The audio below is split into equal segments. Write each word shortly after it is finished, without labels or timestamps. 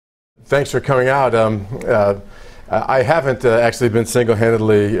Thanks for coming out. I haven't actually been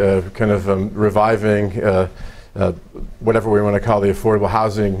single-handedly reviving whatever we want to call the affordable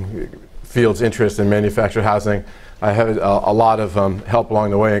housing field's interest in manufactured housing. I have a lot of help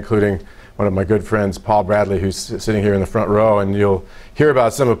along the way, including one of my good friends, Paul Bradley, who's sitting here in the front row, and you'll hear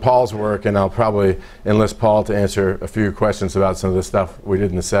about some of Paul's work, and I'll probably enlist Paul to answer a few questions about some of the stuff we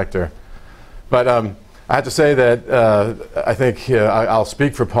did in the sector. But I have to say that I think I'll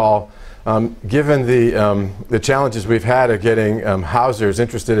speak for Paul. Given the challenges we've had of getting housers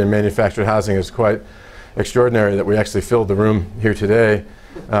interested in manufactured housing, is quite extraordinary that we actually filled the room here today.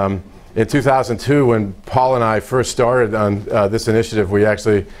 In 2002, when Paul and I first started on this initiative, we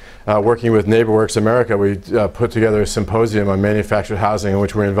actually, working with NeighborWorks America, we put together a symposium on manufactured housing in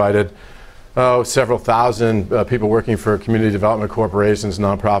which we invited several thousand people working for community development corporations,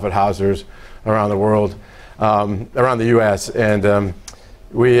 nonprofit housers around the world, around the U.S. And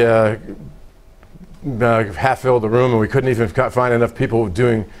we half-filled the room, and we couldn't even find enough people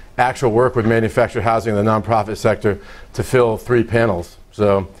doing actual work with manufactured housing in the nonprofit sector to fill 3 panels.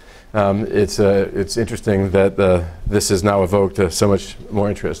 So it's interesting that this has now evoked so much more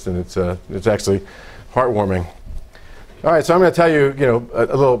interest, and it's actually heartwarming. All right, so I'm going to tell you,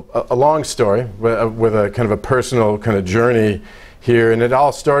 a long story with a kind of a personal kind of journey here, and it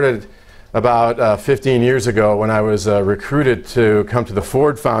all started about 15 years ago when I was recruited to come to the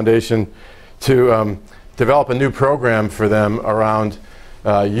Ford Foundation to develop a new program for them around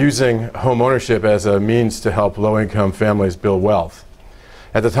using home ownership as a means to help low-income families build wealth.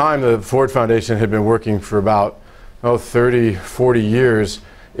 At the time, the Ford Foundation had been working for about 30, 40 years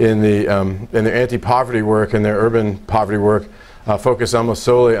in their anti-poverty work and their urban poverty work, focused almost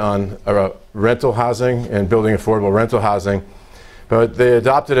solely on rental housing and building affordable rental housing. But they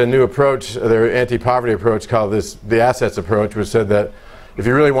adopted a new approach, their anti-poverty approach, called the assets approach, which said that if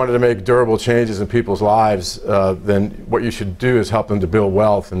you really wanted to make durable changes in people's lives, then what you should do is help them to build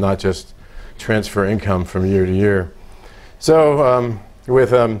wealth and not just transfer income from year to year. So with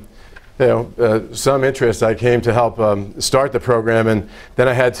some interest, I came to help start the program, and then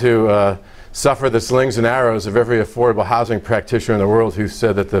I had to suffer the slings and arrows of every affordable housing practitioner in the world who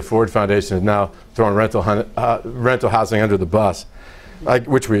said that the Ford Foundation has now thrown rental housing under the bus.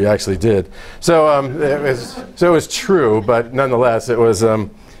 Which we actually did. So it was true, but nonetheless, it was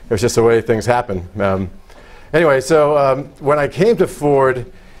just the way things happen. Anyway, so when I came to Ford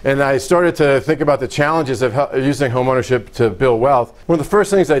and I started to think about the challenges of using home ownership to build wealth, one of the first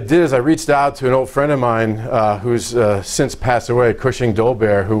things I did is I reached out to an old friend of mine who's since passed away, Cushing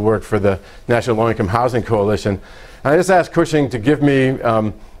Dolbear, who worked for the National Low-Income Housing Coalition. And I just asked Cushing to give me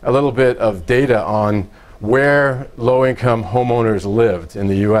a little bit of data on where low-income homeowners lived in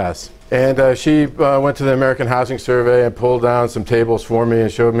the U.S. And she went to the American Housing Survey and pulled down some tables for me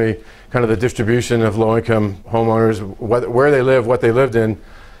and showed me kind of the distribution of low-income homeowners, where they live, what they lived in.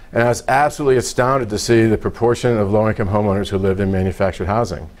 And I was absolutely astounded to see the proportion of low-income homeowners who lived in manufactured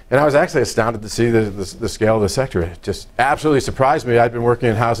housing. And I was actually astounded to see the scale of the sector. It just absolutely surprised me. I'd been working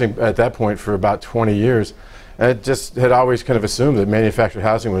in housing at that point for about 20 years. And I just had always kind of assumed that manufactured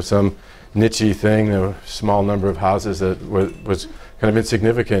housing was some niche-y thing, a small number of houses that was kind of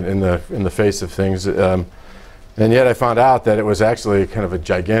insignificant in the face of things. And yet I found out that it was actually kind of a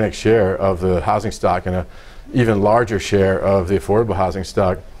gigantic share of the housing stock and an even larger share of the affordable housing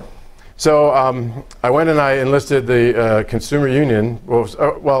stock. So I went and I enlisted the consumer union.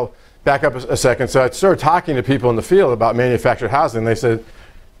 Well, back up a second. So I started talking to people in the field about manufactured housing. They said,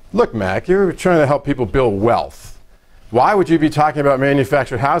 look, Mac, you're trying to help people build wealth. Why would you be talking about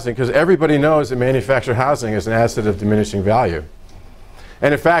manufactured housing? Because everybody knows that manufactured housing is an asset of diminishing value.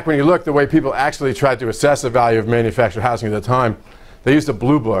 And in fact, when you look the way people actually tried to assess the value of manufactured housing at the time, they used a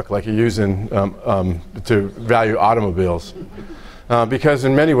blue book like you use to value automobiles. Because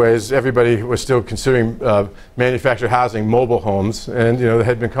in many ways, everybody was still considering manufactured housing mobile homes, and they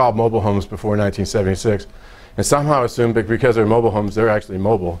had been called mobile homes before 1976, and somehow assumed that because they're mobile homes, they're actually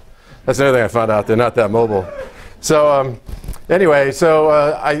mobile. That's another thing I found out, they're not that mobile. So anyway, so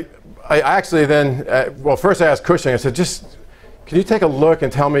I actually then, well, first I asked Cushing, I said, can you take a look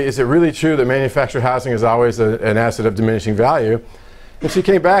and tell me, is it really true that manufactured housing is always an asset of diminishing value? And she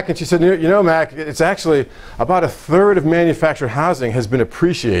came back and she said, you know, Mac, it's actually about 1/3 of manufactured housing has been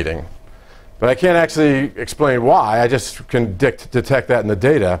appreciating. But I can't actually explain why, I just can detect that in the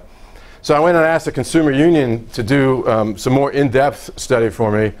data. So I went and asked the consumer union to do some more in-depth study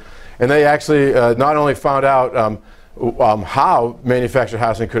for me. And they actually not only found out how manufactured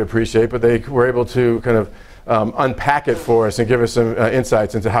housing could appreciate, but they were able to kind of unpack it for us and give us some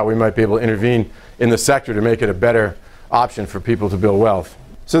insights into how we might be able to intervene in the sector to make it a better option for people to build wealth.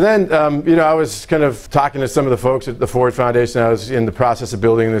 So then, I was kind of talking to some of the folks at the Ford Foundation. I was in the process of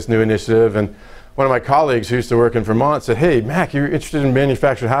building this new initiative, and one of my colleagues who used to work in Vermont said, "Hey, Mac, you're interested in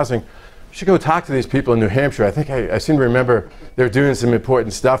manufactured housing? You should go talk to these people in New Hampshire. I think I seem to remember they're doing some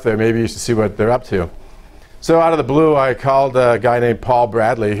important stuff there. Maybe you should see what they're up to." So out of the blue, I called a guy named Paul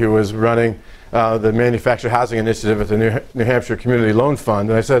Bradley, who was running the Manufactured Housing Initiative at the New Hampshire Community Loan Fund.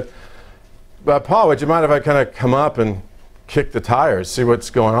 And I said, "Paul, would you mind if I kind of come up and kick the tires, see what's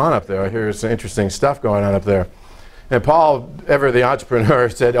going on up there? I hear some interesting stuff going on up there." And Paul, ever the entrepreneur,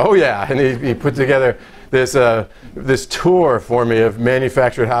 said, "Oh yeah," and he put together this tour for me of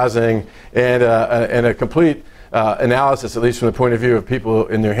manufactured housing and a complete analysis, at least from the point of view of people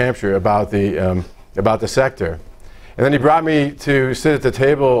in New Hampshire, about the sector. And then he brought me to sit at the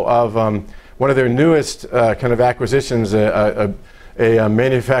table of one of their newest kind of acquisitions, a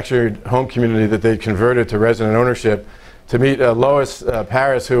manufactured home community that they converted to resident ownership, to meet Lois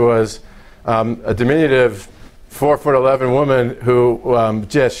Paris, who was a diminutive 4'11" woman who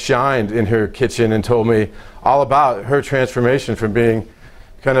just shined in her kitchen and told me all about her transformation from being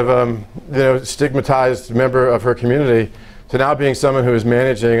kind of stigmatized member of her community to now being someone who is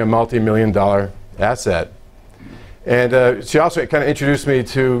managing a multi-million-dollar asset. And she also kind of introduced me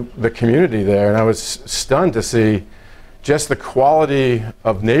to the community there, and I was stunned to see just the quality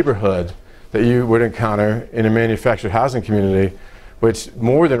of neighborhood that you would encounter in a manufactured housing community, which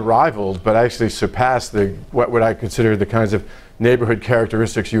more than rivaled, but actually surpassed what would I consider the kinds of neighborhood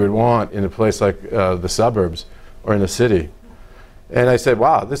characteristics you would want in a place like the suburbs or in the city. And I said,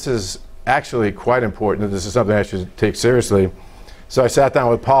 wow, this is actually quite important. This is something I should take seriously. So I sat down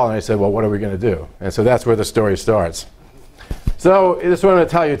with Paul and I said, well, what are we going to do? And so that's where the story starts. So this is what I'm going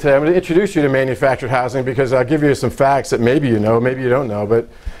to tell you today. I'm going to introduce you to manufactured housing because I'll give you some facts that maybe you know, maybe you don't know, but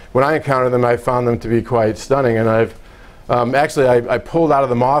when I encountered them, I found them to be quite stunning. And I've I pulled out of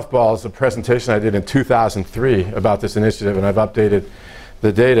the mothballs the presentation I did in 2003 about this initiative, and I've updated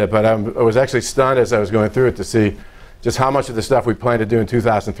the data. But I was actually stunned as I was going through it to see just how much of the stuff we planned to do in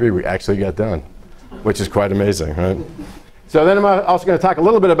 2003 we actually got done, which is quite amazing, right? So then I'm also going to talk a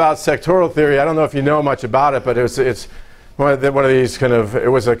little bit about sectoral theory. I don't know if you know much about it, but it's one of these kind of, it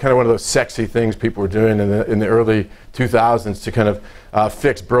was kind of one of those sexy things people were doing in the early 2000s to kind of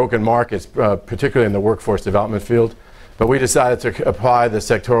fix broken markets, particularly in the workforce development field. But we decided to apply the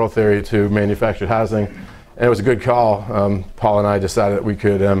sectoral theory to manufactured housing, and it was a good call. Paul and I decided that we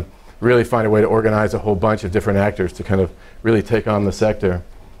could really find a way to organize a whole bunch of different actors to kind of really take on the sector.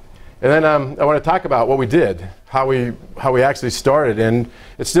 And then I want to talk about what we did, how we actually started, and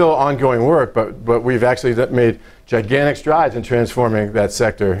it's still ongoing work, but we've actually made gigantic strides in transforming that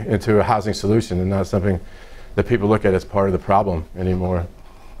sector into a housing solution and not something that people look at as part of the problem anymore.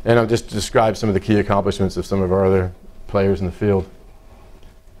 And I'll just describe some of the key accomplishments of some of our other players in the field.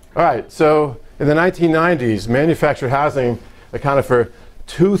 All right, so in the 1990s, manufactured housing accounted for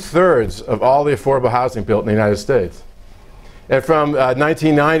 2/3 of all the affordable housing built in the United States. And from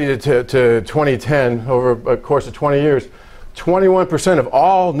 1990 to 2010, over a course of 20 years, 21% of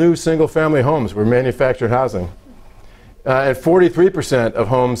all new single-family homes were manufactured housing, and 43% of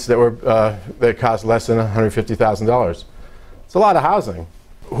homes that cost less than $150,000. It's a lot of housing.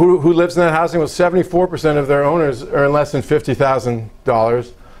 Who lives in that housing? Well, 74% of their owners earn less than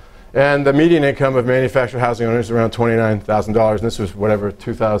 $50,000, and the median income of manufactured housing owners is around $29,000, and this was whatever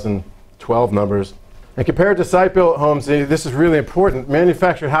 2012 numbers. And compared to site-built homes, this is really important.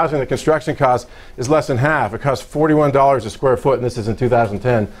 Manufactured housing, the construction cost is less than half. It costs $41 a square foot, and this is in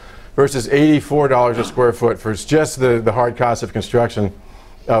 2010, versus $84 a square foot for just the hard cost of construction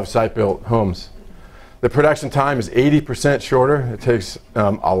of site-built homes. The production time is 80% shorter. It takes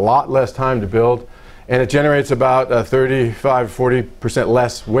a lot less time to build, and it generates about 35–40%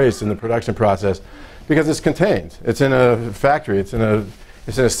 less waste in the production process because it's contained. It's in a factory. It's in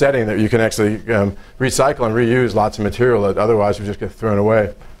a setting that you can actually recycle and reuse lots of material that otherwise would just get thrown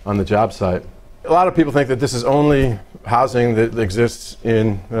away on the job site. A lot of people think that this is only housing that exists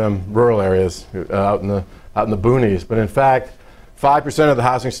in rural areas, out in the boonies, but in fact, 5% of the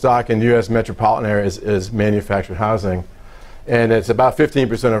housing stock in U.S. metropolitan areas is manufactured housing, and it's about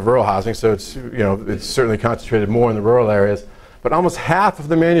 15% of rural housing. So it's it's certainly concentrated more in the rural areas. But almost half of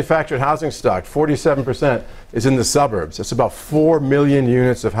the manufactured housing stock, 47%, is in the suburbs. It's about 4 million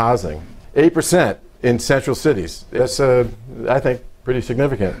units of housing. 8% in central cities. That's, I think, pretty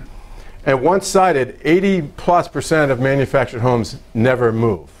significant. And once cited, 80+% of manufactured homes never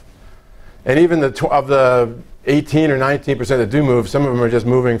move. And even of the 18 or 19% that do move, some of them are just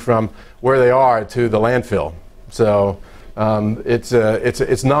moving from where they are to the landfill. So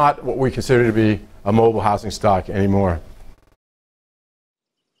it's not what we consider to be a mobile housing stock anymore.